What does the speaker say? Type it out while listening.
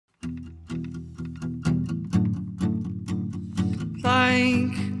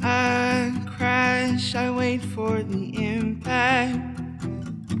Like a crash, I wait for the impact.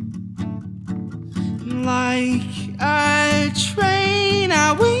 Like a train,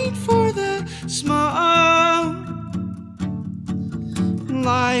 I wait for the smoke.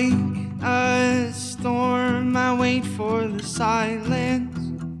 Like a storm, I wait for the silence.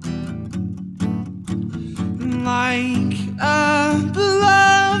 Like a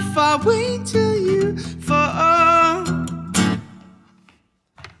bluff, I wait till you fall.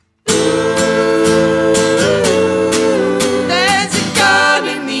 There's a gun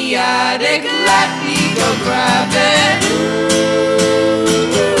in the attic, let me go grab it.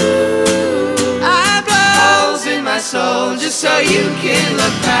 I blow holes in my soul just so you can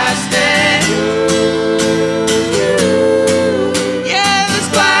look past it. Yeah, there's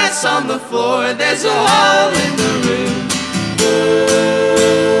glass on the floor, there's a hole in the room.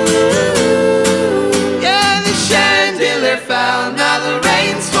 Yeah, the chandelier fell, now the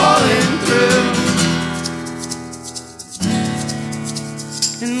rain's falling through.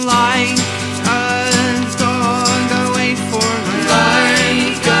 And like a dog, I wait for my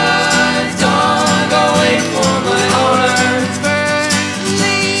like a dog, I wait for my owner. Harper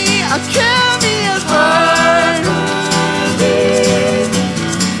Lee, I'll kill me a bird.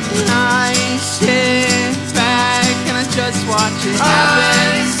 And I sit back and I just watch it happen.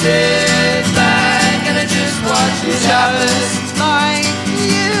 I sit back and I just watch it happen. Like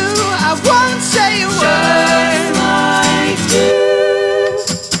you, I won't say a word. Like you.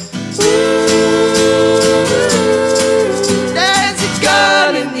 There's a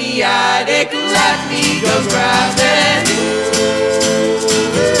gun in the attic, let me go grab it.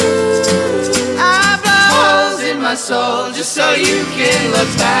 I blow holes in my soul just so you can look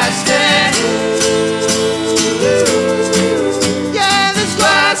past it. Yeah, there's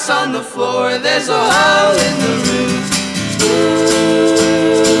glass on the floor, there's a hole in the roof.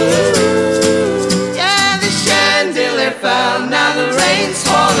 Yeah, the chandelier fell, now the rain's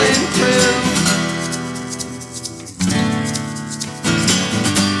falling through.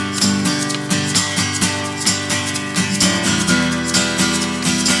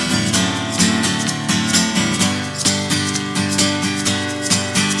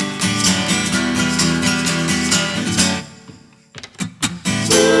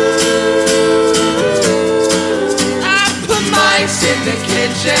 I put mics in the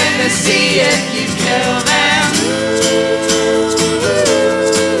kitchen to see if you kill them.